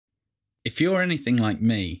If you're anything like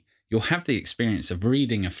me, you'll have the experience of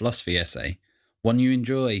reading a philosophy essay, one you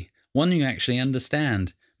enjoy, one you actually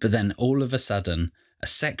understand, but then all of a sudden, a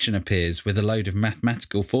section appears with a load of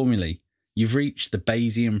mathematical formulae. You've reached the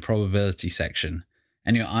Bayesian probability section,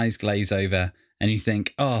 and your eyes glaze over, and you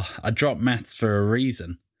think, oh, I dropped maths for a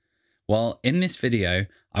reason. Well, in this video,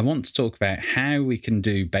 I want to talk about how we can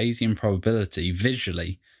do Bayesian probability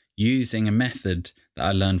visually using a method that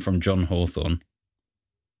I learned from John Hawthorne.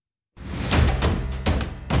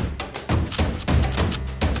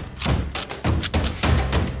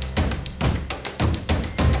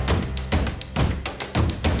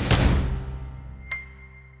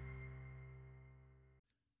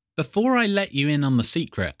 Before I let you in on the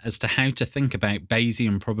secret as to how to think about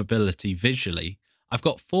Bayesian probability visually, I've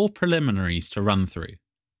got 4 preliminaries to run through.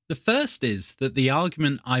 The first is that the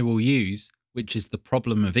argument I will use, which is the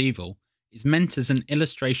problem of evil, is meant as an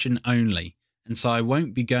illustration only, and so I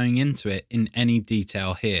won't be going into it in any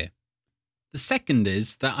detail here. The second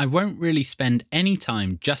is that I won't really spend any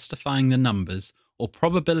time justifying the numbers or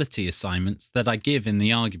probability assignments that I give in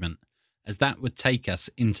the argument, as that would take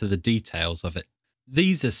us into the details of it.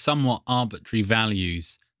 These are somewhat arbitrary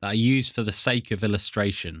values that I use for the sake of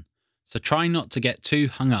illustration, so try not to get too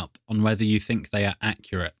hung up on whether you think they are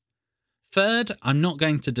accurate. Third, I'm not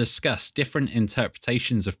going to discuss different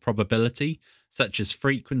interpretations of probability, such as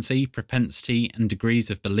frequency, propensity, and degrees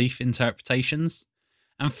of belief interpretations.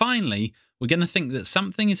 And finally, we're going to think that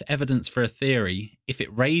something is evidence for a theory if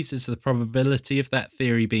it raises the probability of that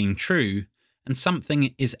theory being true, and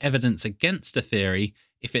something is evidence against a theory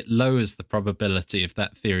if it lowers the probability of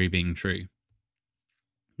that theory being true.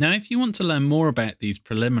 Now, if you want to learn more about these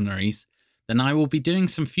preliminaries, then I will be doing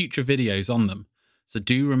some future videos on them, so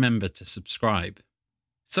do remember to subscribe.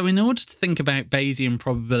 So in order to think about Bayesian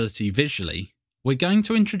probability visually, we're going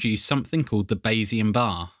to introduce something called the Bayesian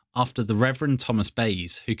Bar, after the Reverend Thomas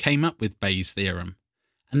Bayes, who came up with Bayes Theorem.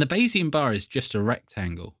 And the Bayesian Bar is just a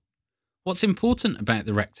rectangle. What's important about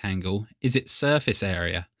the rectangle is its surface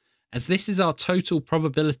area, as this is our total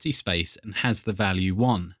probability space and has the value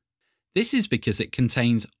 1. This is because it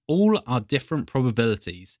contains all our different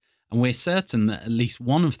probabilities, and we're certain that at least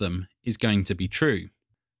one of them is going to be true.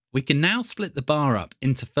 We can now split the bar up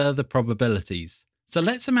into further probabilities. So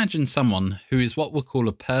let's imagine someone who is what we'll call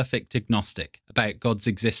a perfect agnostic about God's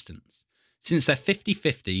existence, since they're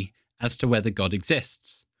 50-50 as to whether God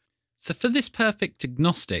exists. So for this perfect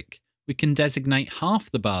agnostic, we can designate half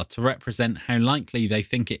the bar to represent how likely they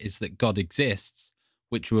think it is that God exists,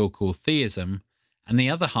 which we'll call theism, and the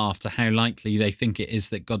other half to how likely they think it is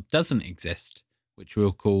that God doesn't exist, which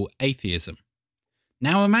we'll call atheism.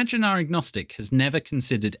 Now imagine our agnostic has never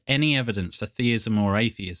considered any evidence for theism or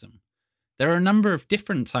atheism. There are a number of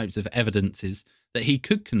different types of evidences that he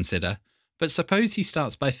could consider, but suppose he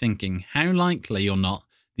starts by thinking how likely or not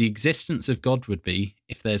the existence of God would be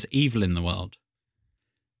if there's evil in the world.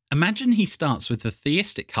 Imagine he starts with the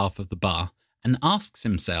theistic half of the bar and asks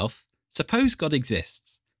himself, suppose God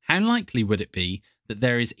exists, how likely would it be that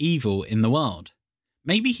there is evil in the world?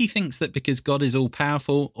 Maybe he thinks that because God is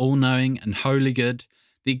all-powerful, all-knowing, and wholly good,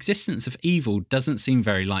 the existence of evil doesn't seem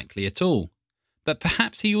very likely at all. But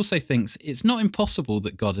perhaps he also thinks it's not impossible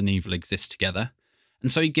that God and evil exist together,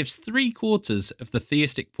 and so he gives 3/4 of the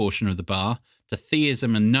theistic portion of the bar to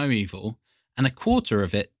theism and no evil, and 1/4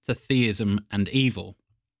 of it to theism and evil.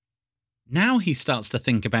 Now he starts to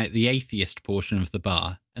think about the atheist portion of the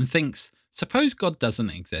bar and thinks, suppose God doesn't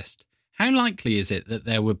exist, how likely is it that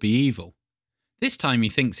there would be evil? This time he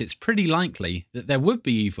thinks it's pretty likely that there would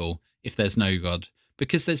be evil if there's no God,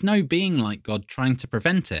 because there's no being like God trying to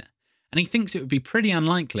prevent it, and he thinks it would be pretty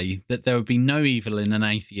unlikely that there would be no evil in an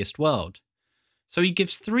atheist world. So he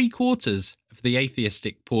gives 3/4 of the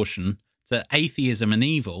atheistic portion to atheism and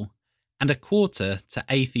evil, and 1/4 to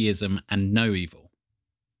atheism and no evil.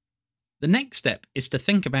 The next step is to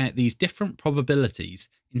think about these different probabilities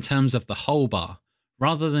in terms of the whole bar,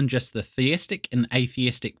 rather than just the theistic and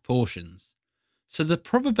atheistic portions. So the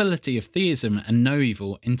probability of theism and no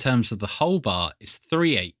evil in terms of the whole bar is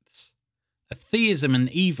 3/8. Of theism and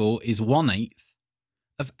evil is 1/8.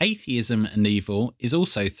 Of atheism and evil is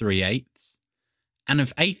also 3/8. And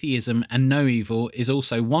of atheism and no evil is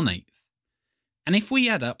also 1/8. And if we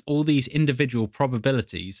add up all these individual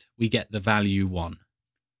probabilities, we get the value 1.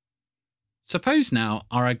 Suppose now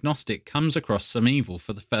our agnostic comes across some evil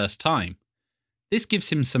for the first time. This gives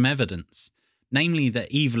him some evidence, namely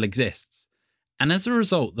that evil exists, and as a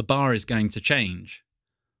result the bar is going to change.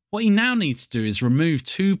 What he now needs to do is remove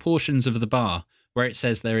 2 portions of the bar where it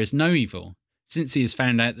says there is no evil, since he has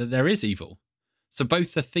found out that there is evil. So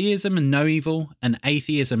both the theism and no evil and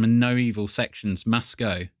atheism and no evil sections must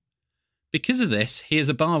go. Because of this, he has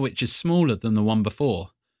a bar which is smaller than the one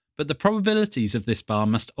before, but the probabilities of this bar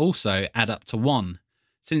must also add up to 1,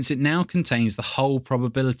 since it now contains the whole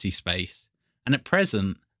probability space, and at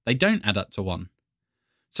present, they don't add up to 1.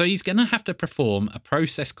 So he's going to have to perform a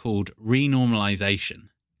process called renormalization.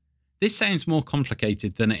 This sounds more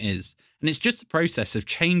complicated than it is, and it's just the process of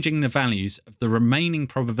changing the values of the remaining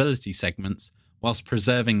probability segments whilst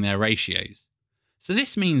preserving their ratios. So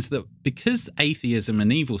this means that because the atheism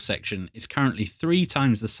and evil section is currently 3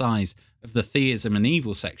 times the size of the theism and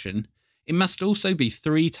evil section, it must also be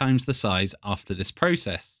 3 times the size after this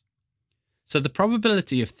process. So the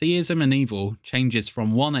probability of theism and evil changes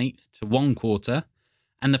from 1/8 to 1/4,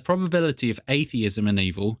 and the probability of atheism and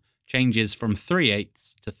evil changes from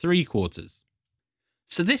 3/8 to 3/4.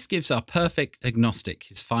 So this gives our perfect agnostic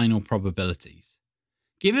his final probabilities.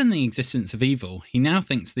 Given the existence of evil, he now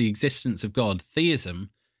thinks the existence of God,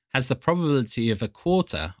 theism, has the probability of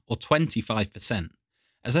 1/4 or 25%,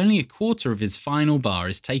 as only 1/4 of his final bar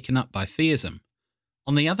is taken up by theism.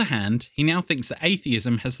 On the other hand, he now thinks that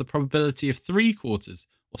atheism has the probability of 3/4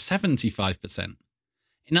 or 75%.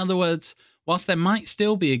 In other words, whilst there might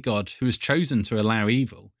still be a God who has chosen to allow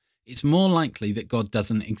evil, it's more likely that God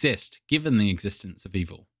doesn't exist, given the existence of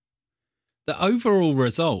evil. The overall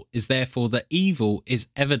result is therefore that evil is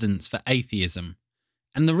evidence for atheism,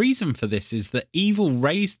 and the reason for this is that evil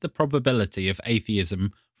raised the probability of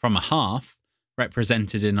atheism from 1/2,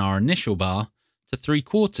 represented in our initial bar, to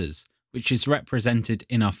 3/4, which is represented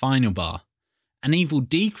in our final bar, and evil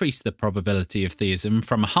decreased the probability of theism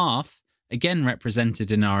from 1/2, again represented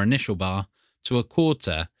in our initial bar, to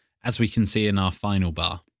 1/4, as we can see in our final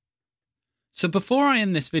bar. So before I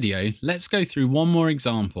end this video, let's go through one more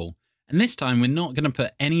example, and this time we're not going to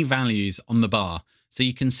put any values on the bar, so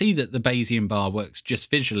you can see that the Bayesian bar works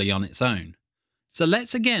just visually on its own. So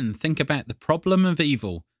let's again think about the problem of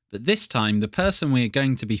evil, but this time the person we are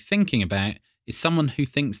going to be thinking about is someone who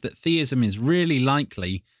thinks that theism is really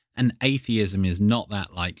likely and atheism is not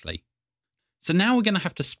that likely. So now we're going to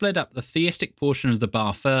have to split up the theistic portion of the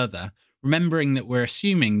bar further, remembering that we're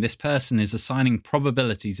assuming this person is assigning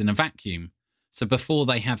probabilities in a vacuum, so before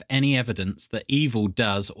they have any evidence that evil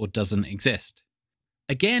does or doesn't exist.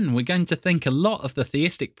 Again, we're going to think a lot of the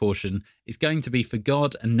theistic portion is going to be for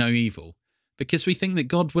God and no evil, because we think that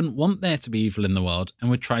God wouldn't want there to be evil in the world and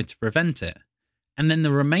would try to prevent it. And then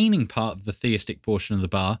the remaining part of the theistic portion of the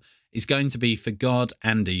bar is going to be for God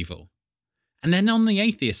and evil. And then on the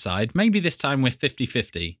atheist side, maybe this time we're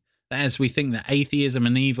 50-50. That is, we think that atheism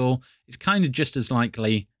and evil is kind of just as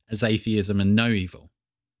likely as atheism and no evil.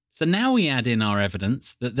 So now we add in our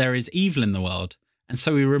evidence that there is evil in the world, and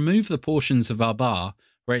so we remove the portions of our bar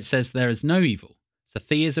where it says there is no evil. So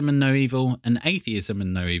theism and no evil, and atheism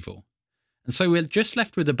and no evil. And so we're just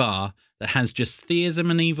left with a bar that has just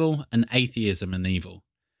theism and evil and atheism and evil.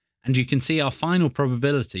 And you can see our final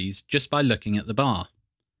probabilities just by looking at the bar.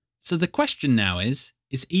 So the question now is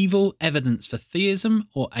evil evidence for theism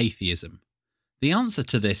or atheism? The answer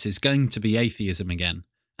to this is going to be atheism again,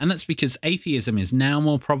 and that's because atheism is now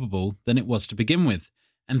more probable than it was to begin with,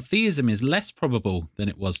 and theism is less probable than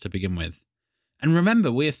it was to begin with. And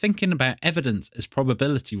remember, we are thinking about evidence as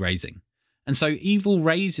probability raising, and so evil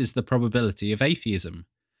raises the probability of atheism.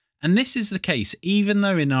 And this is the case even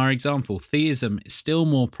though in our example theism is still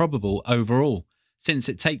more probable overall, since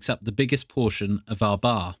it takes up the biggest portion of our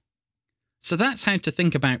bar. So that's how to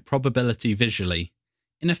think about probability visually.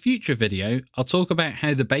 In a future video, I'll talk about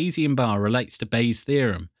how the Bayesian bar relates to Bayes'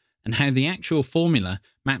 theorem and how the actual formula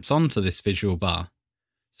maps onto this visual bar.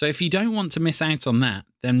 So if you don't want to miss out on that,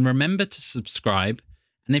 then remember to subscribe,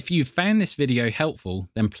 and if you've found this video helpful,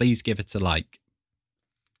 then please give it a like.